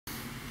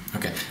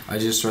Okay, I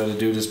just tried to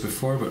do this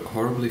before but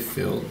horribly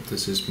failed.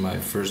 This is my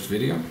first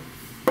video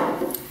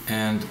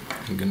and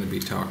I'm going to be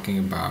talking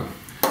about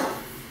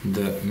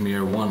the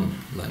Mir-1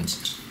 lens.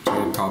 It's a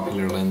very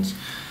popular lens.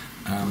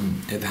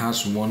 It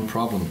has one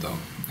problem though,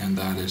 and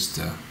that is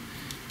the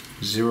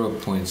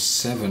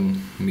 0.7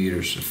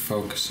 meters of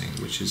focusing,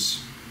 which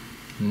is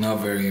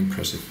not very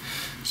impressive.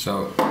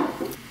 So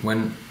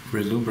when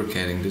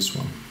relubricating this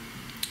one,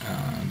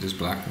 this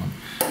black one,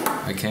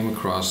 I came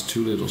across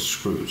two little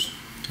screws.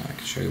 I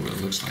can show you what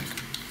it looks like.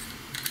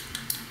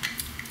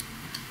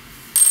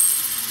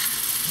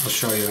 I'll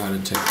show you how to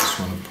take this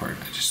one apart.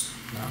 I just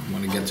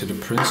want to get to the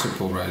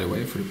principle right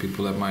away for the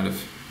people that might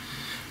have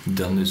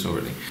done this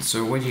already.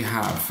 So what you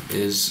have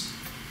is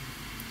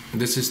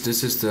this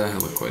is the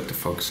helicoid, the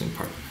focusing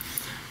part.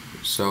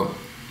 So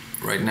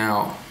right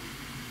now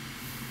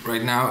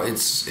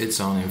it's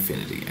on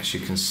infinity, as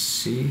you can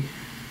see.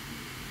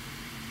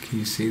 Can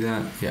you see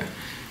that? Yeah.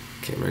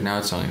 Okay, right now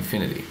it's on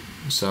infinity.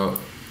 So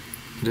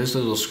this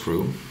little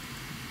screw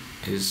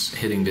is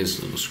hitting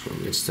this little screw.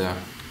 It's the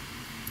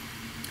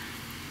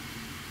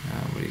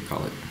what do you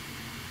call it?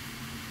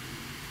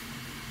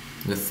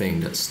 The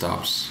thing that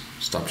stops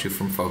you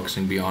from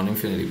focusing beyond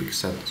infinity,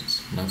 because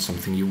that's not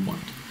something you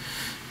want.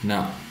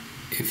 Now,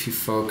 if you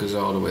focus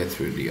all the way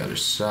through the other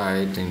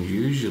side, then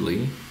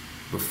usually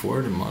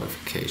before the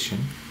modification,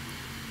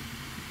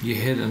 you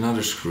hit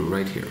another screw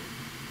right here.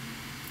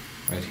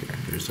 Right here.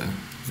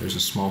 There's a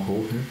small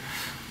hole here.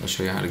 I'll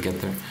show you how to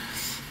get there.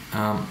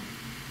 Now,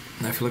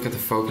 if you look at the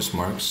focus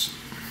marks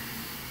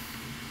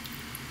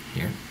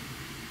here,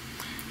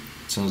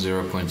 it's on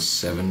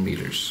 0.7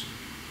 meters,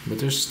 but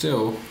there's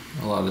still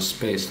a lot of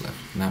space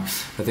left. Now,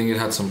 I think it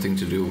had something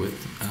to do with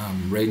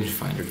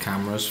rangefinder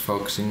cameras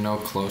focusing no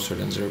closer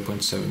than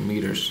 0.7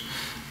 meters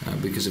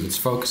because of its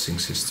focusing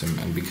system,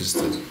 and because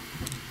the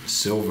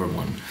silver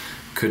one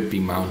could be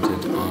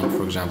mounted on,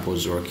 for example, a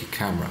Zorky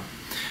camera.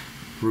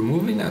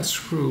 Removing that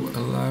screw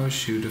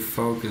allows you to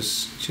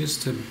focus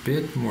just a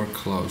bit more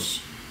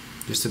close,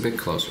 just a bit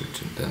closer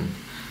than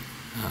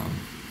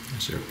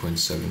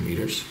 0.7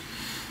 meters.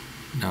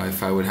 Now,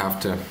 if I would have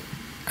to,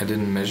 I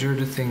didn't measure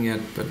the thing yet,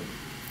 but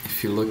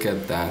if you look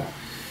at that,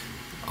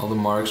 all the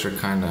marks are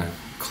kind of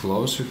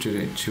closer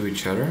to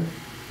each other.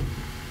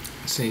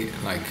 See,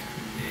 like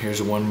here's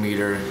 1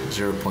 meter,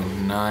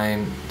 0.9,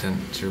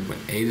 then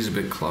 0.8 is a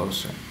bit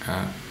closer,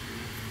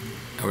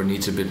 or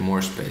needs a bit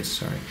more space,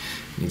 sorry.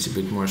 Needs a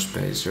bit more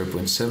space.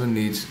 0.7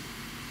 needs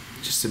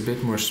just a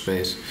bit more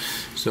space.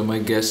 So my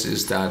guess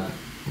is that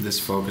this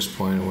focus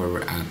point where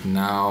we're at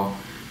now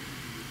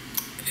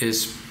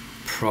is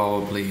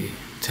probably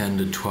 10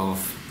 to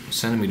 12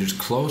 centimeters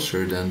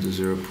closer than the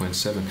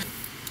 0.7.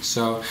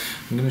 So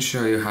I'm going to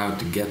show you how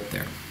to get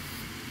there.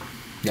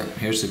 Yeah,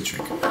 here's the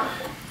trick.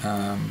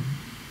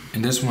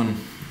 In this one,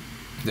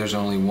 there's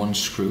only one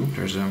screw.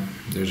 There's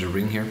a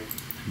ring here,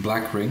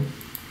 black ring,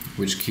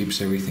 which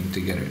keeps everything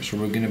together. So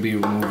we're going to be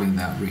removing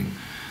that ring.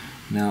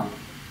 Now,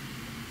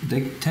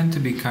 they tend to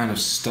be kind of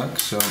stuck,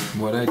 so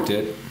what I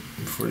did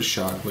before the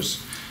shot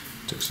was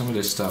took some of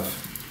this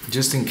stuff,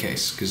 just in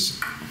case, because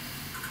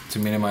to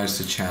minimize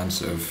the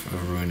chance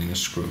of ruining a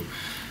screw.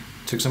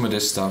 Took some of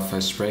this stuff, I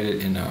sprayed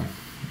it in a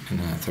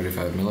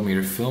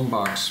 35mm film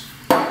box,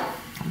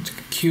 took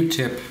a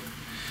Q-tip,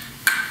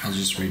 I'll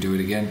just redo it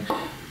again,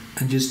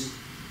 and just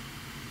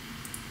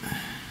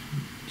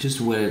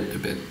wet it a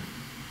bit.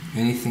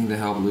 Anything to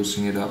help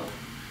loosen it up,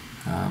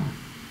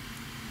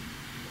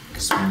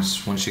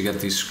 because once you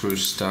get these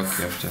screws stuck,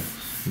 you have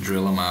to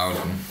drill them out,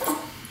 and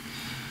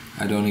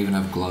I don't even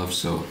have gloves,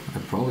 so I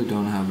probably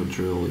don't have a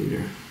drill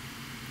either.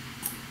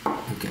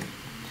 Okay,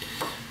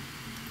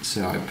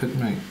 so I put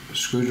my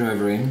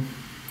screwdriver in,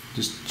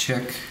 just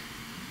check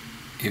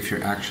if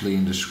you're actually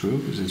in the screw,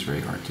 because it's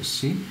very hard to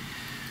see.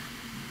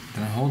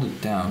 Then I hold it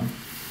down,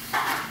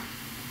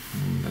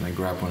 and then I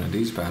grab one of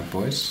these bad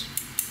boys,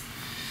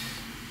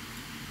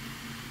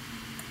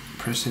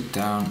 press it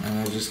down, and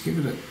I just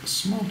give it a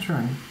small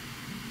turn,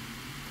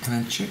 and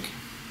then check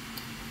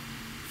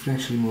if it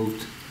actually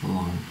moved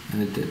along,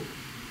 and it did.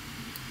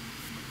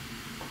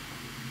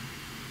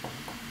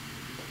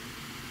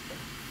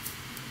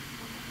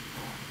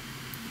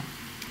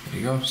 There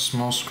you go,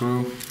 small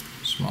screw,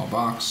 small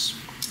box.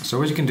 So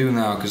what you can do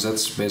now, because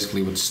that's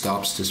basically what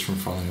stops this from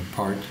falling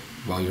apart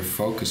while you're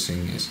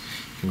focusing, is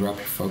you can grab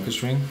your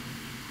focus ring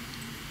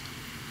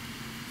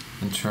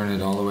and turn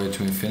it all the way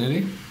to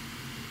infinity,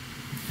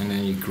 and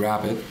then you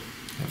grab it,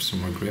 have some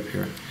more grip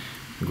here,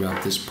 and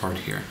grab this part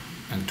here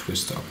and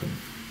twist open.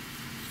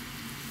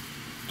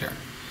 There.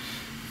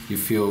 You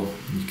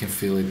can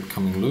feel it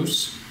coming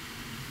loose,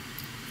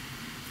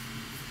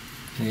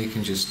 and you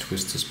can just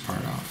twist this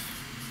part off.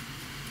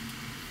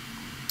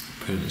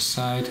 Put it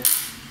aside.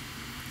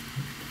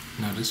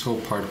 Now this whole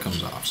part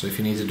comes off, so if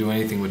you need to do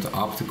anything with the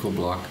optical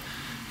block,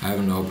 I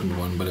haven't opened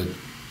one, but it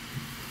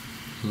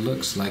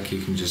looks like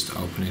you can just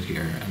open it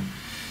here, and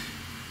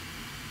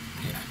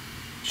yeah,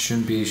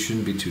 shouldn't be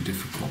too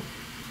difficult.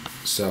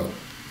 So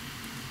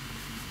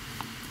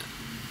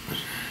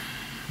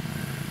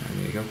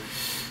there you go.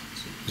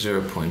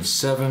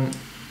 0.7,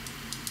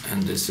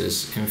 and this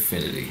is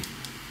infinity.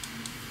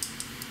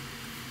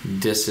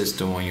 This is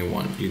the one you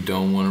want. You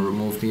don't want to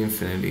remove the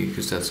infinity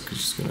because that's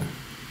just gonna,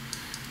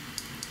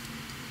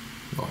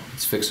 well,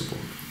 it's fixable.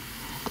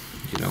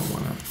 You don't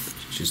want to,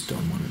 you just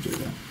don't want to do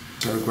that.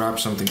 So grab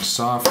something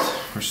soft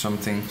or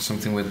something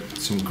with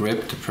some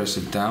grip to press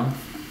it down.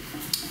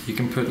 You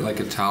can put like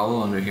a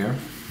towel under here,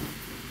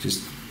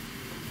 just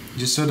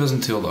so it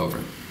doesn't tilt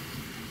over.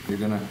 You're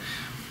gonna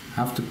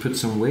have to put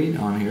some weight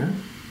on here,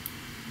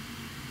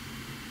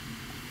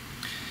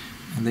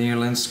 and then your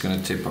lens is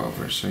gonna tip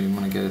over. So you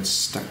want to get it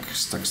stuck.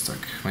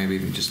 Maybe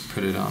even just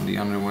put it on the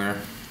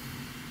underwear.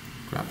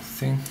 Grab the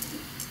thing.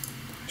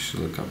 I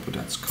should look up what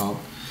that's called.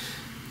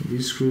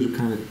 These screws are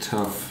kind of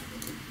tough.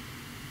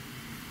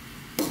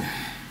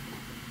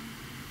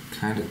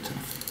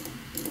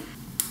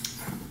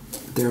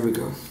 There we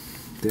go.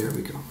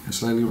 I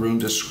slightly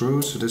ruined the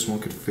screw, so this one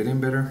could fit in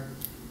better.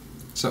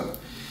 So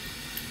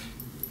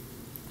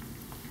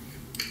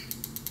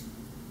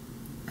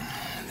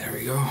there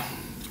we go.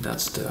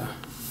 That's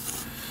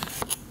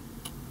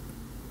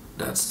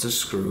the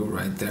screw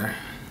right there.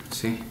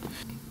 See?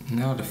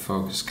 Now the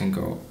focus can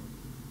go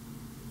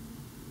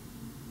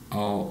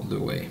all the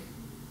way.